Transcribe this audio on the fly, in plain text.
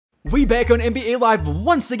We back on NBA Live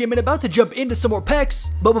once again, man, about to jump into some more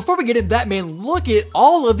packs. But before we get into that, man, look at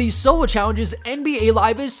all of these solo challenges NBA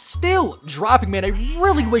Live is still dropping, man. I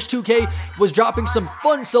really wish 2K was dropping some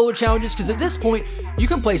fun solo challenges, because at this point, you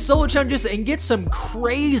can play solo challenges and get some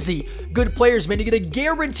crazy good players, man. You get a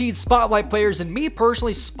guaranteed spotlight players, and me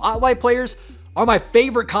personally, spotlight players are my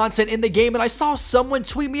favorite content in the game. And I saw someone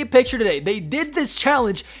tweet me a picture today. They did this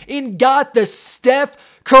challenge and got the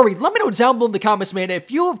Steph Curry. Let me know down below in the comments, man,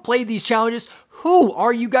 if you have played these challenges, who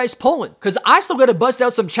are you guys pulling? Because I still got to bust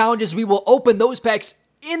out some challenges. We will open those packs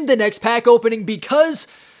in the next pack opening, because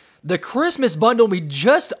the Christmas bundle, we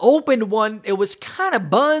just opened one. It was kind of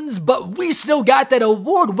buns, but we still got that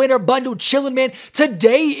award winner bundle chilling, man.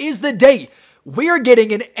 Today is the day. We are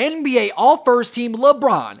getting an NBA All-First Team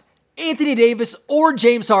LeBron, Anthony Davis, or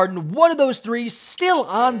James Harden. One of those three still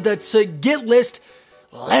on the to-get list.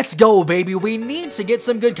 Let's go, baby. We need to get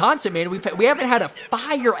some good content, man. We haven't had a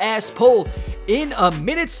fire-ass pull in a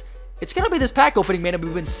minute. It's going to be this pack opening, man, and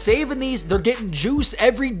we've been saving these. They're getting juice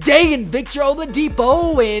every day in Victor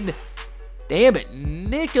Oladipo, and damn it,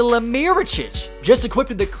 Nikola Mirotic just equipped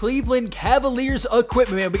with the Cleveland Cavaliers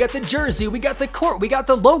equipment, man. We got the jersey, we got the court, we got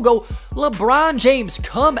the logo. LeBron James,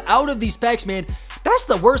 come out of these packs, man. That's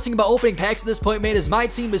the worst thing about opening packs at this point, man, is my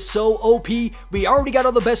team is so OP. We already got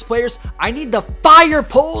all the best players. I need the fire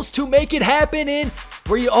pulls to make it happen. And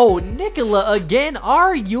oh, Nikola again?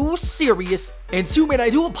 Are you serious? And two, man,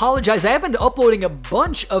 I do apologize. I haven't been uploading a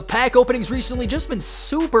bunch of pack openings recently. Just been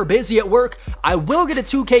super busy at work. I will get a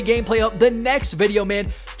 2K gameplay up the next video, man.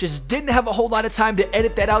 Just didn't have a whole lot of time to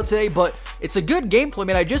edit that out today, but it's a good gameplay,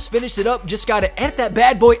 man. I just finished it up. Just got to edit that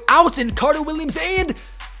bad boy out. And Carter Williams, and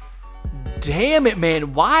damn it,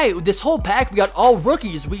 man. Why? This whole pack, we got all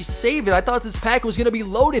rookies. We saved it. I thought this pack was going to be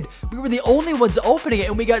loaded. We were the only ones opening it,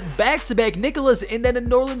 and we got back-to-back Nicholas and then a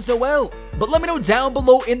Nerlens Noel. But let me know down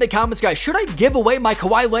below in the comments, guys. Should I give away my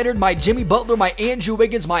Kawhi Leonard, my Jimmy Butler, my Andrew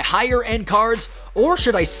Wiggins, my higher-end cards, or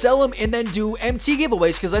should I sell them and then do MT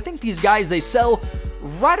giveaways? Because I think these guys, they sell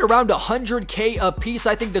right around 100K a piece.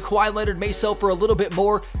 I think the Kawhi Leonard may sell for a little bit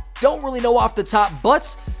more. Don't really know off the top,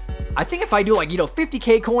 but I think if I do, like,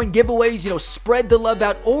 50K coin giveaways, spread the love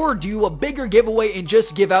out, or do a bigger giveaway and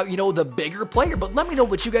just give out, the bigger player. But let me know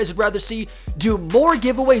what you guys would rather see. Do more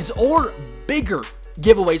giveaways or bigger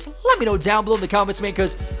giveaways? Let me know down below in the comments, man,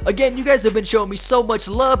 because again, you guys have been showing me so much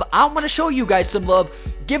love. I want to show you guys some love.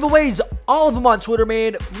 Giveaways, all of them on Twitter,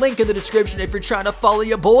 man. Link in the description if you're trying to follow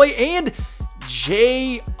your boy. And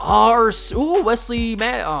ooh, Wesley,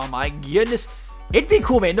 man, oh my goodness. It'd be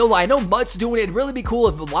cool, man. No lie. I know Mutt's doing it. It'd really be cool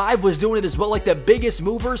if Live was doing it as well, like the biggest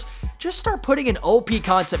movers. Just start putting in OP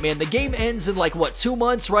content, man. The game ends in, like, what, 2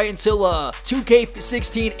 months, right? Until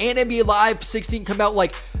 2K16 and NBA Live 16 come out.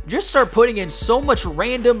 Like, just start putting in so much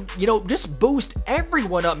random, just boost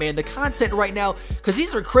everyone up, man. The content right now, because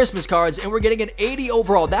these are Christmas cards, and we're getting an 80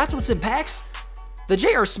 overall. That's what's in packs. The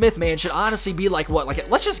J.R. Smith, man, should honestly be like, what? Like,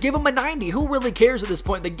 let's just give him a 90. Who really cares at this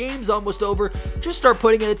point? The game's almost over. Just start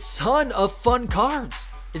putting in a ton of fun cards.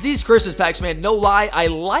 Is these Christmas packs, man, no lie, I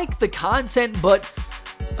like the content, but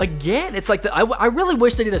again, it's like, I really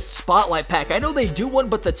wish they did a spotlight pack. I know they do one,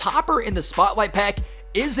 but the topper in the spotlight pack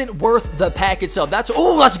isn't worth the pack itself.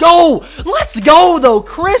 Oh, let's go! Let's go, though!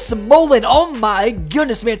 Chris Mullin, oh my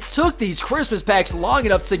goodness, man. Took these Christmas packs long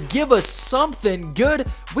enough to give us something good.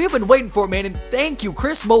 We've been waiting for it, man, and thank you,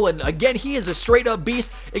 Chris Mullin. Again, he is a straight-up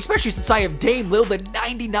beast, especially since I have Dame Lillard at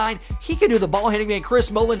 99. He can do the ball handling, man.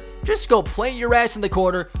 Chris Mullin, just go play your ass in the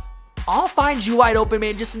corner. I'll find you wide open,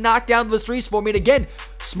 man. Just knock down those threes for me. And again,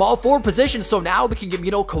 small forward position, so now we can give,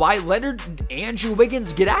 Kawhi Leonard, Andrew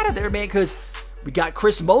Wiggins, get out of there, man, because we got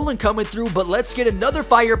Chris Mullin coming through. But let's get another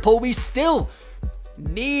fire pull. We still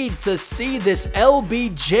need to see this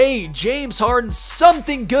LBJ, James Harden,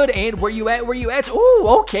 something good. And where you at?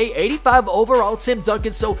 Oh, okay, 85 overall, Tim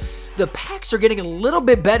Duncan. So the packs are getting a little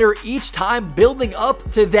bit better each time, building up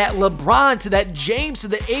to that LeBron, to that James, to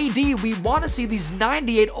the AD. We want to see these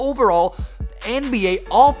 98 overall NBA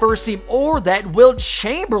All-First Team, or that Wilt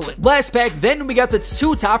Chamberlain. Last pack, then we got the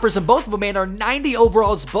two toppers, and both of them, man, are 90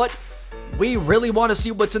 overalls, but we really want to see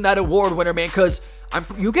what's in that award winner, man, because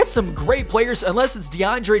you get some great players, unless it's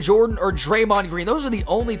DeAndre Jordan or Draymond Green. Those are the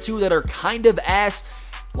only two that are kind of ass,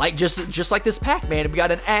 like just like this pack, man. We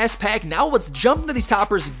got an ass pack. Now let's jump into these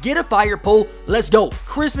toppers, get a fire pull. Let's go.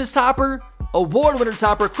 Christmas topper, award winner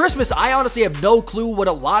topper. Christmas, I honestly have no clue what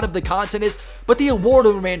a lot of the content is, but the award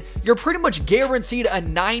winner, man, you're pretty much guaranteed a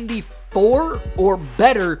 94 or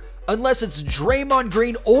better, unless it's Draymond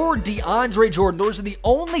Green or DeAndre Jordan. Those are the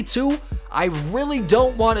only two I really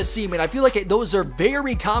don't want to see, man. I feel like those are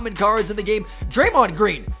very common cards in the game. Draymond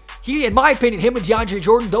Green, in my opinion, him and DeAndre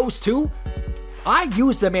Jordan, those two, I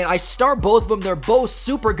use them, man. I start both of them. They're both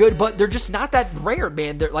super good, but they're just not that rare,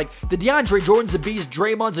 man. They're like, the DeAndre Jordan's a beast.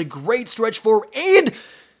 Draymond's a great stretch forward, and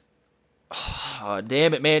oh,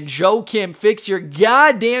 damn it, man. Joakim, fix your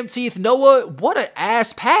goddamn teeth. Noah, what an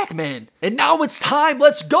ass pack, man. And now it's time.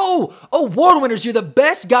 Let's go. Award winners, you're the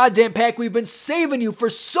best goddamn pack. We've been saving you for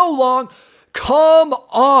so long. Come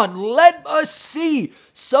on. Let us see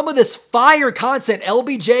some of this fire content.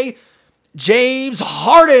 LBJ, James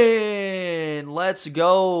Harden. Let's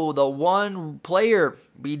go. The one player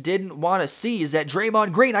we didn't want to see is that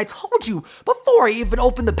Draymond Green. I told you before I even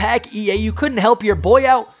opened the pack, EA, you couldn't help your boy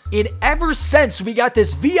out. And ever since we got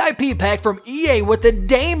this VIP pack from EA with the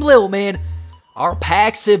Dame Lil, man, our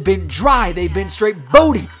packs have been dry. They've been straight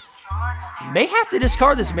booty. May have to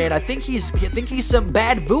discard this, man. I think he's some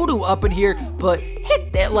bad voodoo up in here, but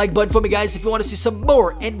hit that like button for me, guys, if you want to see some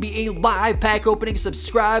more NBA live pack opening.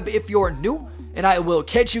 Subscribe if you're new, and I will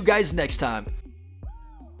catch you guys next time.